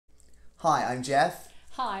Hi, I'm Jeff.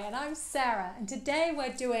 Hi, and I'm Sarah, and today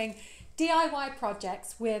we're doing DIY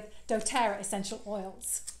projects with doTERRA essential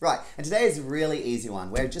oils. Right, and today is a really easy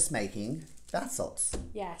one. We're just making bath salts.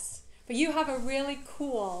 Yes, but you have a really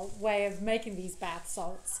cool way of making these bath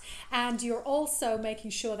salts, and you're also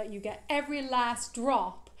making sure that you get every last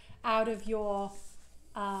drop out of your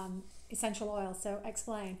essential oil. So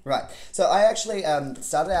explain. Right, so I actually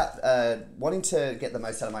started out wanting to get the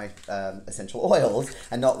most out of my essential oils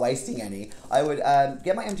and not wasting any. I would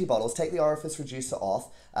get my empty bottles, take the orifice reducer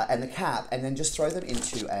off and the cap, and then just throw them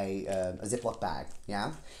into a Ziploc bag,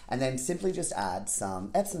 yeah? And then simply just add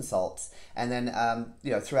some Epsom salts, and then,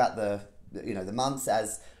 throughout the months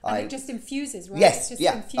as it just infuses, right? Yes, it just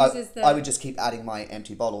yeah. infuses I would just keep adding my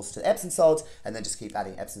empty bottles to Epsom salts, and then just keep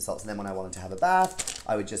adding Epsom salts. And then when I wanted to have a bath,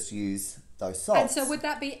 I would just use those salts. And so would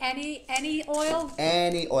that be any oil?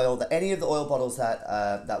 Any oil, any of the oil bottles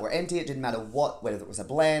that were empty. It didn't matter whether it was a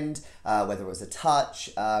blend, whether it was a touch,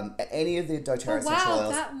 any of the doTERRA essential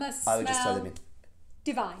oils. That must I would just throw them in.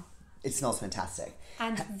 Divine. It smells fantastic.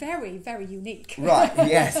 And very, very unique. Right,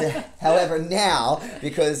 yes. However, now,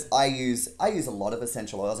 because I use a lot of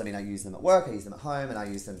essential oils, I mean, I use them at work, I use them at home, and I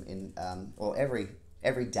use them in,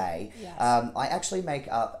 every day. Yes. I actually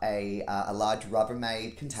make up a large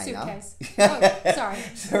Rubbermaid container. Suitcase. Oh, sorry.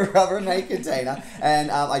 So a Rubbermaid container, and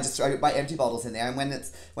I just throw my empty bottles in there, and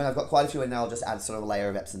when I've got quite a few in there, I'll just add sort of a layer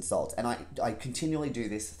of Epsom salt, and I continually do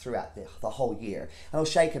this throughout the whole year, and I'll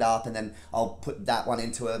shake it up, and then I'll put that one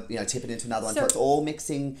into tip it into another one, so it's all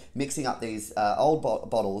mixing up these old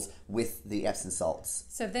bottles with the Epsom salts.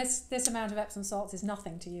 So this amount of Epsom salts is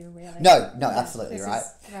nothing to you, really? No, absolutely, right?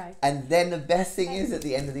 Right. And then the best thing is at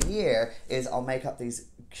the end of the year is I'll make up these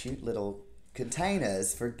cute little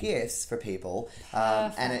containers for gifts for people,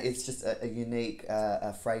 and it's just a unique,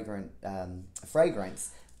 fragrance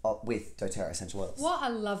with doTERRA essential oils. What a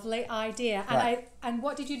lovely idea! Right. And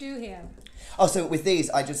what did you do here? Oh, so with these,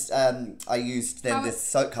 I just I used then this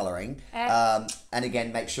soap colouring, and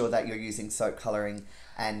again, make sure that you're using soap colouring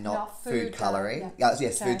and not food colouring. Yeah.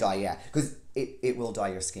 Yes, food dye, yeah, because it will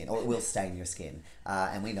dye your skin, or it will stain your skin,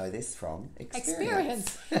 and we know this from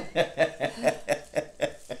experience.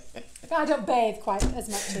 I don't bathe quite as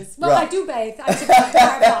much as Right. I do bathe. I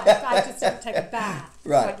just don't take a bath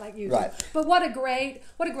Right. quite like you Right. do. But what a great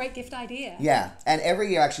gift idea. Yeah, and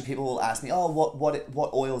every year actually people will ask me, oh,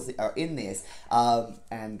 what oils are in this?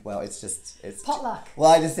 And well, it's Potluck.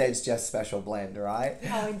 Well, I just say it's just special blend, right?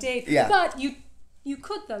 Oh, indeed. Yeah. But you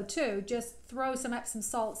could, though, too, just throw some Epsom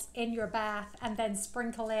salts in your bath and then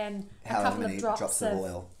sprinkle in a couple of drops of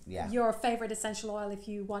oil. Yeah. your favorite essential oil if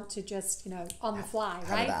you want to just, on the fly, right?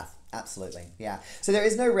 Have a bath. Absolutely, yeah. So there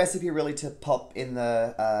is no recipe really to pop in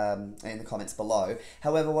the comments below.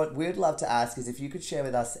 However, what we'd love to ask is if you could share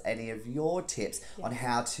with us any of your tips on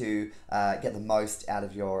how to get the most out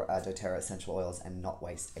of your doTERRA essential oils and not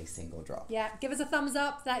waste a single drop. Yeah, give us a thumbs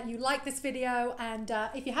up that you like this video, and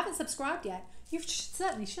if you haven't subscribed yet, you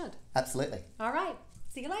certainly should. Absolutely. All right,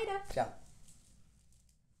 see you later. Ciao.